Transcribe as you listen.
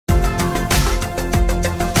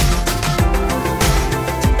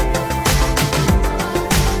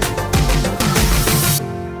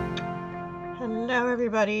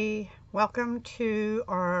everybody, welcome to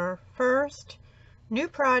our first new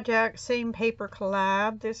project, same paper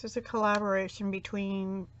collab. This is a collaboration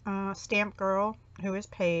between Stmpgrl, who is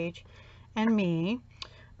Paige, and me,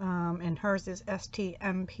 and hers is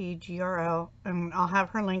Stmpgrl, and I'll have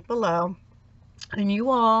her link below. And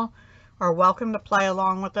you all are welcome to play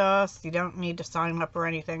along with us. You don't need to sign up or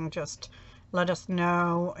anything, just let us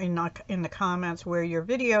know in the comments where your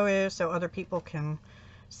video is so other people can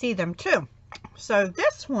see them too. So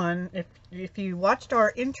this one, if you watched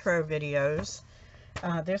our intro videos,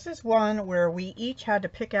 this is one where we each had to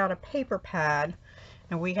pick out a paper pad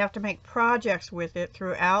and we have to make projects with it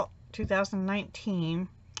throughout 2019,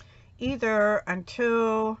 either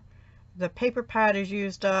until the paper pad is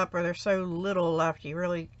used up or there's so little left you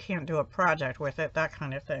really can't do a project with it, that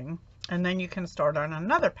kind of thing, and then you can start on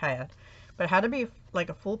another pad. But it had to be like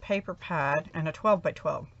a full paper pad and a 12 by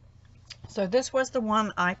 12. So this was the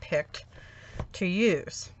one I picked to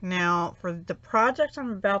use. Now for the project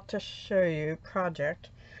I'm about to show you,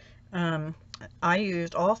 I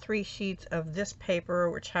used all 3 sheets of this paper,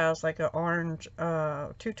 which has like an orange,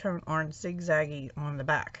 two-tone orange zigzaggy on the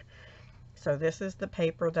back. So this is the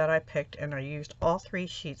paper that I picked, and I used all 3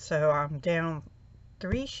 sheets. So I'm down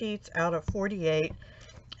 3 sheets out of 48,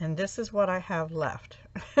 and this is what I have left.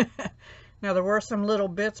 Now there were some little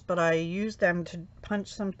bits, but I used them to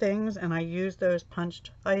punch some things, and I used those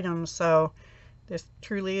punched items. So this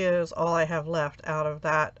truly is all I have left out of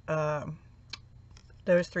that,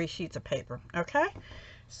 those 3 sheets of paper. Okay,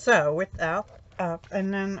 so without,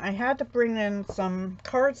 and then I had to bring in some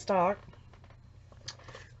cardstock.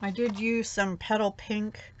 I did use some Petal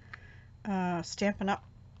pink Stampin' Up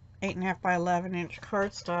 8.5 by 11 inch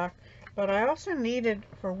cardstock, but I also needed,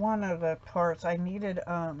 for one of the parts, I needed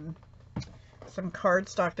some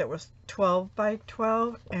cardstock that was 12 by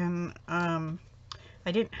 12, and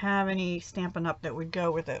I didn't have any Stampin' Up that would go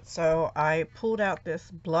with it, so I pulled out this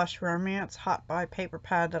Blush Romance Hot Buy paper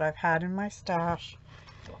pad that I've had in my stash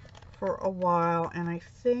for a while, and I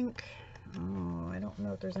think, oh, I don't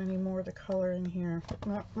know if there's any more of the color in here.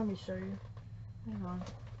 No, let me show you. Hang on.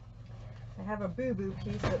 I have a boo-boo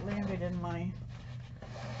piece that landed in my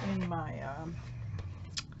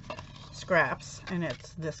scraps, and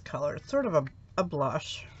it's this color. It's sort of a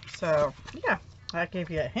blush. So yeah, that gave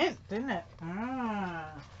you a hint, didn't it?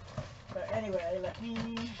 But anyway, let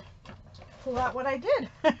me pull out what I did.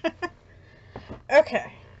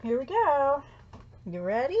 Okay, here we go. You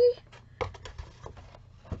ready?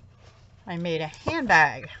 I made a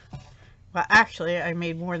handbag. Well, actually, I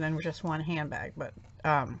made more than just one handbag, but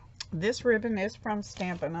this ribbon is from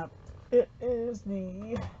Stampin' Up. It is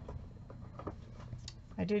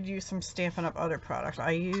I did use some Stampin' Up other products.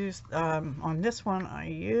 I used, on this one, I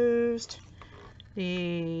used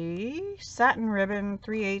the satin ribbon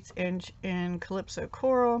 3/8 inch in Calypso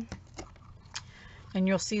Coral. And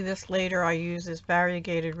you'll see this later. I use this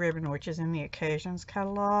variegated ribbon, which is in the Occasions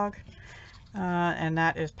catalog. And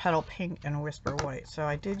that is Petal Pink and Whisper White. So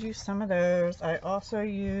I did use some of those. I also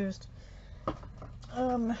used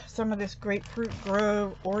some of this Grapefruit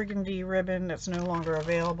Grove organdy ribbon that's no longer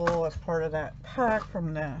available as part of that pack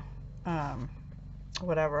from the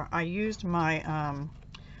whatever. I used my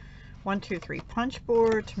 1-2-3 punch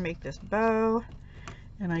board to make this bow,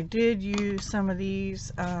 and I did use some of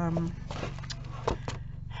these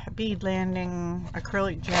bead landing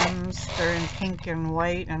acrylic gems. They're in pink and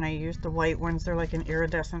white, and I used the white ones. They're like an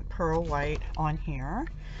iridescent pearl white on here.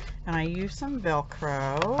 And I used some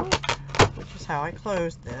Velcro, which is how I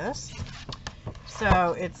closed this.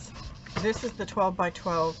 So this is the 12 by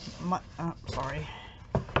 12, sorry,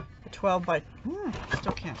 the 12 by,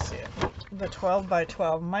 still can't see it, the 12 by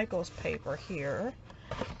 12 Michael's paper here,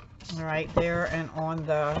 right there and on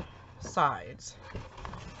the sides.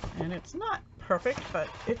 And it's not perfect, but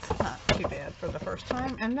it's not too bad for the first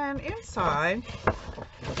time. And then inside,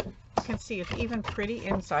 you can see it's even pretty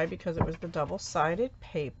inside because it was the double-sided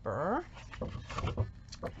paper.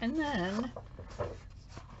 And then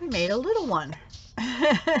I made a little one.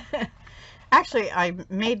 Actually, I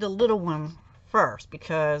made the little one first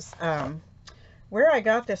because where I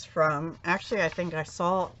got this from, actually I think I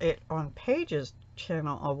saw it on Paige's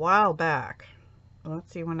channel a while back.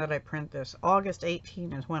 Let's see, when did I print this? August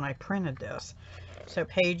 18 is when I printed this. So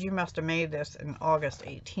Paige, you must have made this in August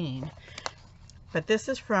 18. But this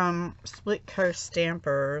is from Split Coast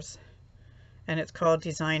Stampers, and it's called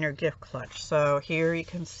Designer Gift Clutch. So here you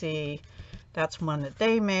can see that's one that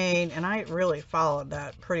they made, and I really followed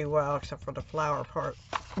that pretty well except for the flower part.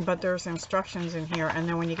 But there's instructions in here, and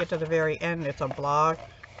then when you get to the very end, it's a blog.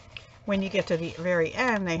 When you get to the very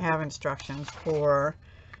end, they have instructions for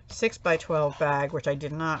 6 by 12 bag, which I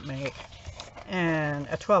did not make, and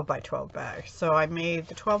a 12 by 12 bag. So I made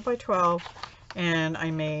the 12 by 12 and I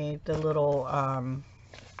made the little, I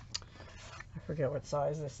forget what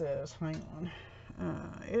size this is. Hang on.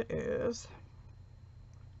 It is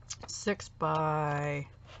 6 by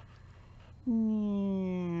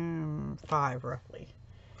 5 roughly.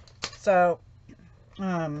 So,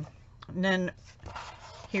 then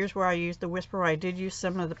here's where I used the Whisper. I did use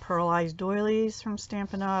some of the Pearlized Doilies from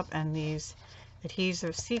Stampin' Up and these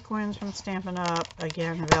adhesive sequins from Stampin' Up.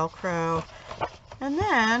 Again, Velcro. And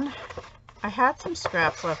then I had some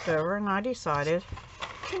scraps left over and I decided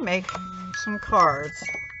to make some cards.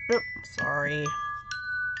 Oops, sorry.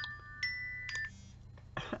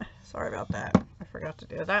 Sorry about that. I forgot to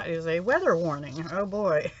do that. That is a weather warning. Oh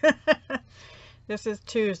boy. This is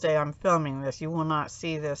Tuesday. I'm filming this. You will not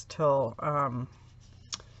see this till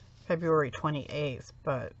February 28th,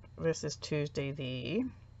 but this is Tuesday the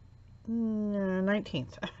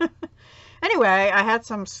 19th. Anyway, I had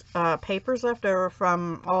some papers left over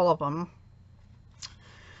from all of them,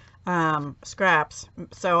 scraps.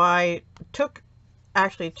 So I took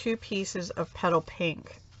actually 2 pieces of Petal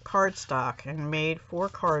Pink cardstock and made 4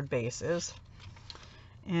 card bases.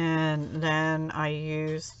 And then I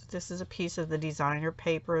used, this is a piece of the designer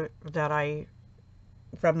paper that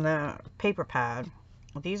from the paper pad.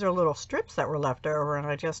 These are little strips that were left over, and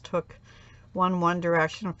I just took one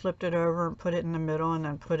direction and flipped it over and put it in the middle and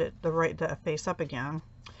then put it the face up again.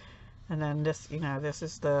 And then this, you know, this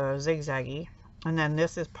is the zigzaggy. And then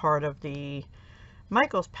this is part of the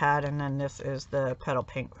Michael's pad, and then this is the Petal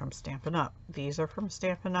Pink from Stampin' Up. These are from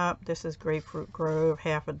Stampin' Up. This is Grapefruit Grove,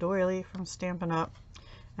 half a doily from Stampin' Up.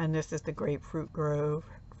 And this is the Grapefruit Grove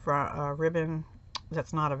ribbon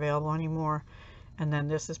that's not available anymore. And then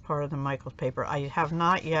this is part of the Michael's paper. I have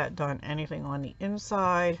not yet done anything on the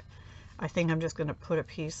inside. I think I'm just going to put a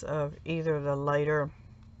piece of either the lighter,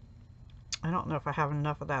 I don't know if I have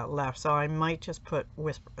enough of that left, so I might just put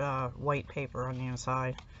white paper on the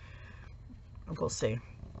inside. We'll see.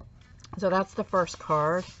 So that's the first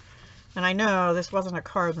card. And I know this wasn't a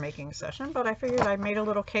card making session, but I figured I made a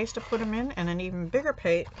little case to put them in and an even bigger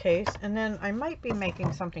case. And then I might be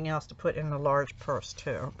making something else to put in the large purse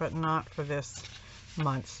too, but not for this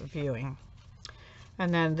month's viewing.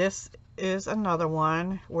 And then this is another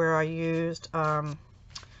one where I used,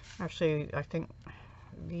 actually I think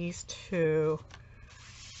these 2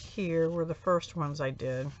 here were the first ones I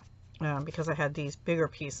did because I had these bigger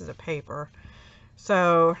pieces of paper.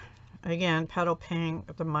 So again, Petal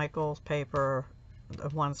Pink, the Michael's paper,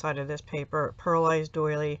 one side of this paper, Pearlized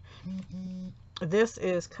Doily. This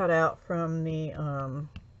is cut out from the,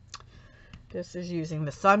 this is using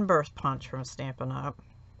the Sunburst Punch from Stampin' Up.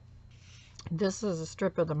 This is a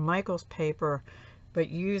strip of the Michael's paper, but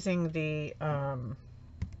using the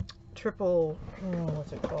triple,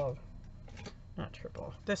 what's it called? Not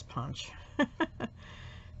triple, this punch.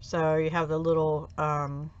 So you have the little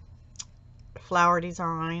flower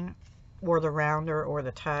design, or the rounder, or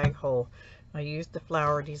the tag hole. I used the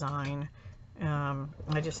flower design.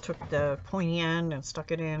 I just took the pointy end and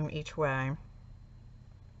stuck it in each way.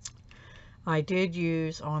 I did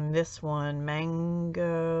use on this one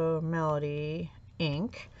Mango Melody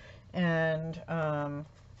ink, and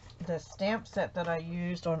the stamp set that I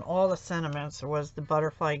used on all the sentiments was the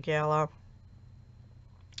Butterfly Gala.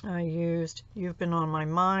 I used You've Been on My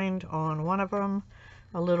Mind on one of them,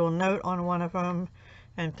 a little note on one of them,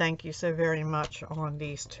 and thank you so very much on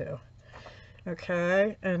these 2.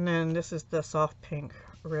 Okay, and then this is the soft pink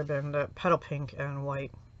ribbon, the Petal Pink and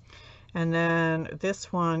white. And then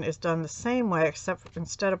this one is done the same way, except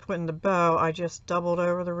instead of putting the bow, I just doubled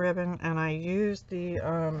over the ribbon, and I used the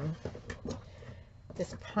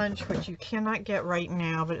this punch, which you cannot get right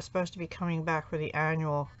now, but it's supposed to be coming back for the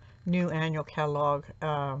new annual catalog,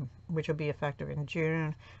 which will be effective in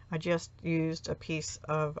June. I just used a piece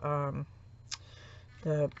of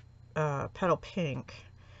the Petal Pink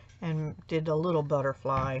and did a little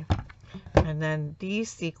butterfly. And then these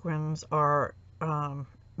sequins are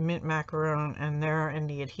mint macaron, and they're in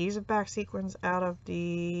the adhesive back sequins out of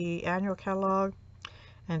the annual catalog.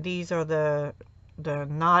 And these are the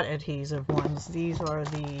not adhesive ones. These are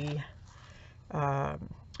the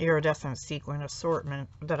iridescent sequin assortment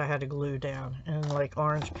that I had to glue down in like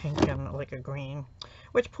orange, pink, and like a green,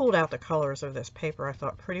 which pulled out the colors of this paper, I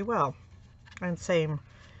thought, pretty well. And same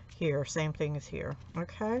here, same thing as here.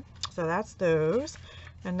 Okay, so that's those.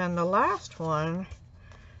 And then the last one,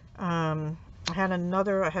 I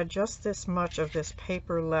had just this much of this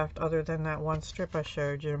paper left, other than that one strip I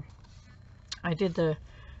showed you. I did the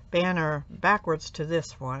banner backwards to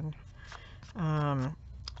this one.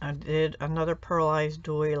 I did another Pearlized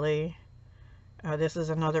Doily, This is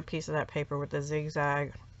another piece of that paper with the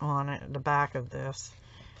zigzag on it, the back of this.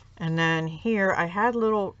 And then here I had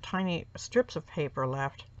little tiny strips of paper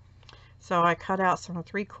left. So I cut out some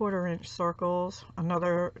 3/4 inch circles,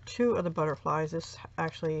 another 2 of the butterflies. This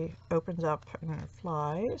actually opens up and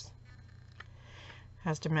flies,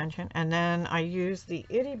 has dimension. And then I used the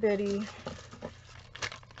itty bitty,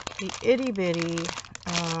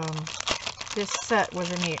 this set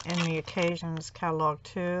was in the Occasions catalog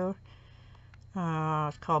too.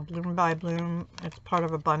 It's called Bloom by Bloom. It's part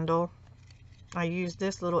of a bundle. I used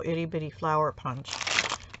this little itty bitty flower punch,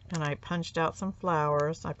 and I punched out some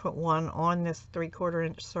flowers. I put one on this 3/4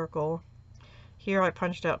 inch circle. Here I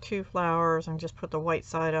punched out 2 flowers and just put the white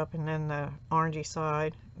side up and then the orangey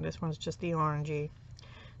side. This one's just the orangey.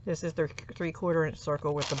 This is the 3/4 inch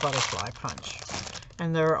circle with the butterfly punch,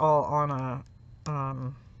 and they're all on a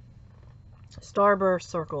starburst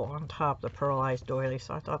circle on top, the Pearlized Doily,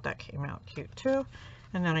 so I thought that came out cute too.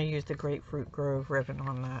 And then I used the Grapefruit Grove ribbon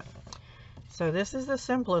on that. So this is the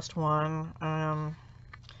simplest one. I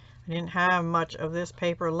didn't have much of this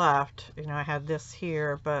paper left. You know, I had this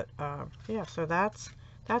here, but yeah, so that's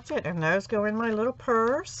it. And those go in my little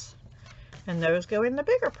purse, and those go in the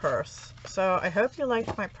bigger purse. So I hope you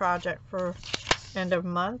liked my project for end of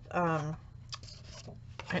month.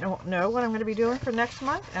 I don't know what I'm going to be doing for next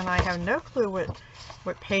month, and I have no clue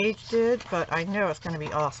what Paige did, but I know it's going to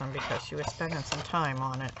be awesome because she was spending some time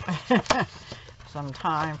on it. Some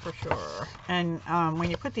time for sure. And when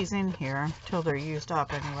you put these in here, till they're used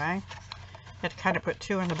up anyway, you have to kind of put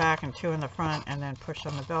 2 in the back and 2 in the front, and then push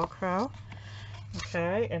on the Velcro.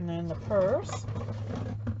 Okay, and then the purse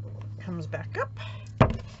comes back up,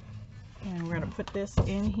 and we're going to put this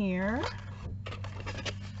in here.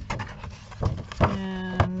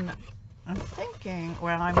 And I'm thinking,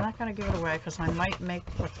 well, I'm not going to give it away because I might make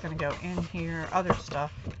what's going to go in here other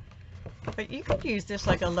stuff. But you could use this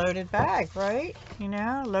like a loaded bag, right? You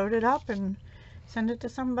know, load it up and send it to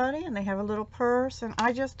somebody, and they have a little purse. And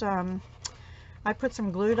I just, I put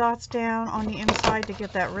some glue dots down on the inside to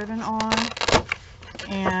get that ribbon on,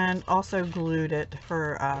 and also glued it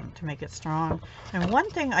for to make it strong. And one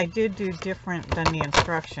thing I did do different than the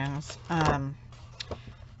instructions,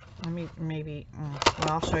 let me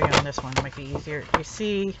well, I'll show you on this one to make it easier. You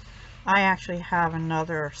see, I actually have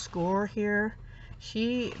another score here.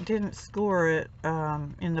 She didn't score it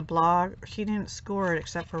in the blog. She didn't score it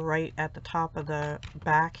except for right at the top of the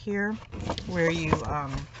back here, where you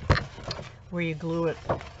glue it.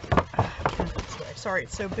 Sorry,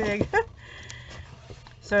 it's so big.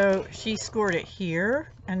 So she scored it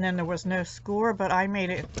here, and then there was no score, but I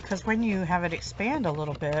made it because when you have it expand a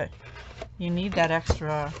little bit, you need that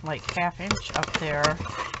extra like 1/2 inch up there,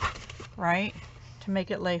 right, to make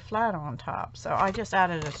it lay flat on top. So I just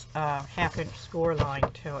added a 1/2 inch score line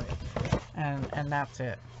to it, and that's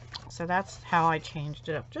it. So that's how I changed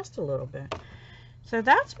it up just a little bit. So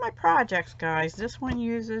that's my projects, guys. This one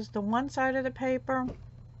uses the one side of the paper,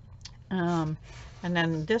 and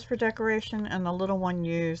then this for decoration, and the little one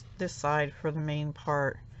used this side for the main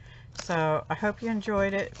part. So I hope you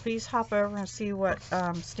enjoyed it. Please hop over and see what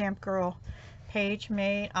Stmpgrl Paige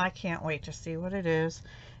made. I can't wait to see what it is.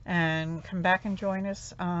 And come back and join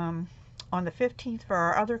us on the 15th for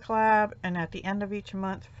our other collab, and at the end of each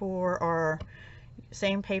month for our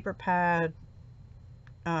same paper pad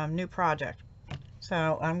new project.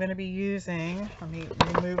 So I'm going to be using, let me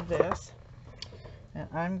remove this, and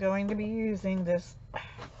I'm going to be using this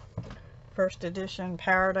first edition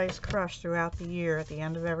Paradise Crush throughout the year. At the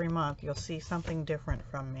end of every month you'll see something different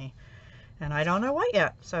from me, and I don't know what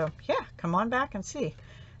yet. So yeah, come on back and see.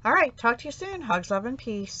 All right, talk to you soon. Hugs, love, and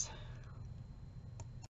peace.